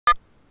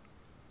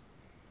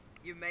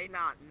You may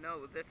not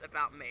know this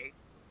about me,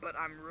 but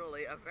I'm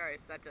really a very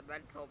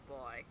sentimental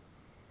boy.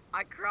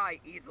 I cry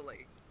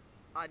easily.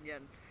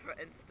 Onions, for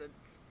instance,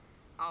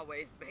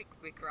 always make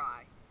me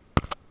cry.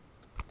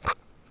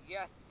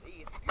 Yes,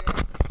 he's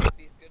good.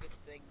 He's gonna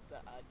sing the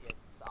onion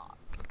song.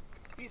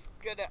 He's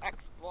gonna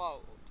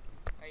explode.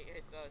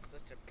 It's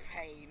such a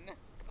pain.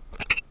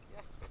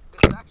 Yes,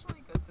 it's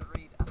actually good to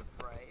read a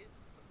phrase.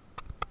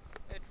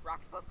 It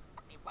reckless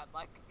anyone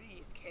like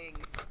these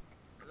kings.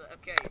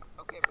 Okay,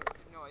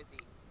 Mr.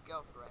 Noisy,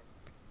 go for it.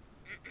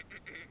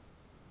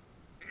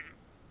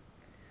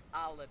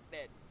 I'll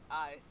admit,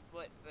 I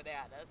split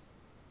bananas,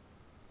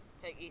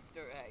 take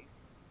Easter eggs,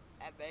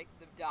 and make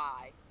them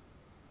die.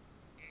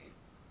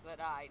 But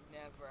I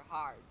never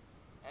harmed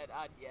an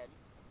onion.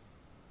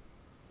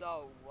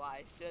 So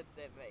why should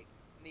they make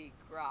me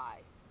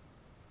cry?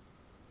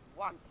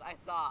 Once I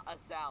saw a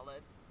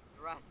salad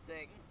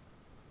dressing.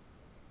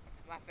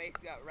 My face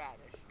got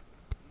radish.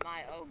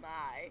 My oh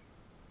my.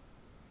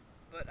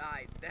 But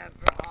I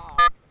never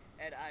harmed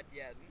an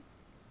onion.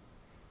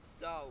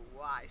 So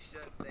why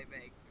should they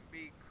make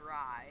me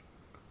cry?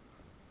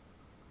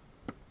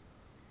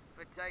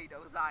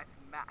 Potatoes I've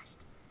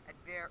mashed, and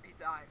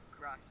berries I've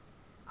crushed.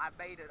 I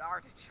made an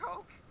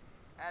artichoke,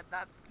 and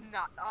that's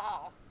not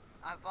all.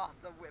 I've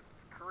also whipped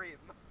cream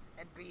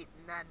and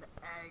beaten an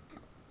egg.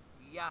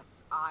 Yes,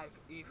 I've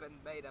even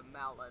made a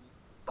melon.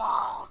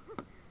 Ball!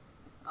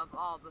 Of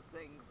all the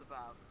things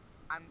above,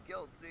 I'm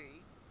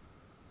guilty,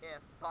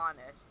 if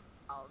punished,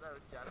 although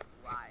just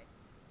why.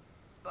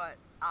 But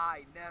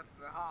I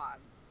never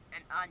harmed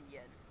an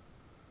onion,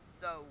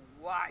 so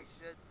why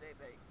should they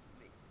make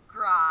me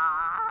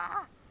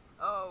cry?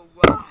 Oh,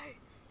 why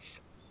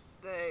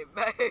should they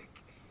make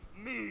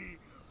me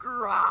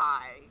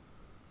cry?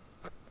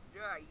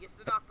 Yeah, you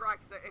should not cry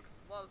because it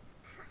explodes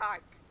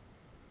crack.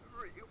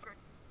 You can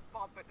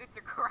bump it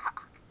into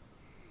crack.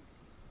 You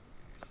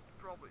should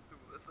probably do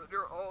this on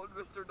your own,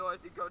 Mr.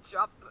 Noisy. Go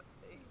jump.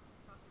 You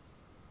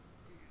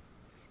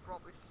should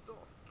probably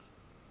stop.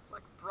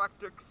 Like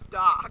practic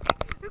stock.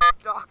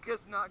 Stock is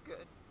not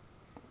good.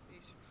 You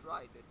should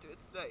try it into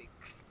steaks.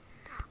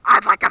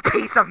 I'd like a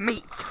piece of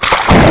meat.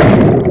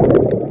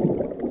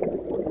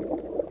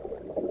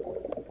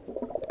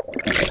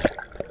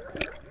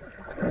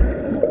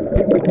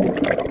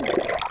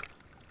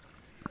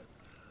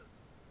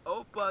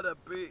 Open a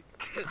beak.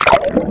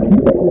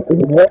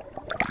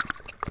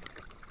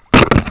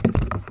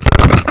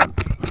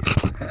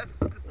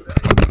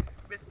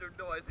 Mr.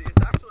 Noisy is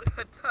actually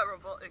a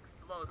terrible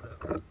explosive.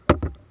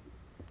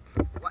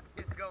 What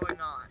is going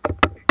on?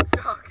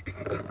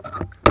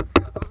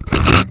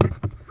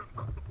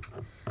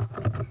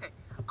 Okay,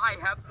 I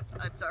have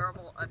a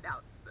terrible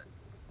announcement.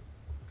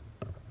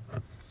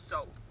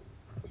 So,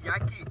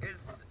 Yankee is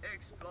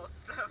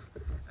explosive,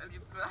 and you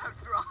better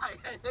try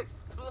and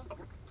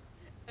explode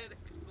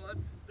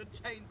the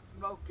chain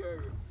smoker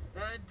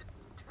and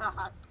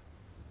talk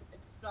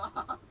and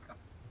stock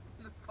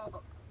in the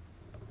pub.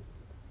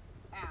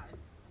 And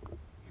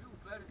you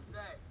better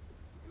say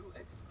you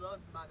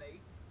explode money,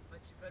 but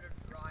you better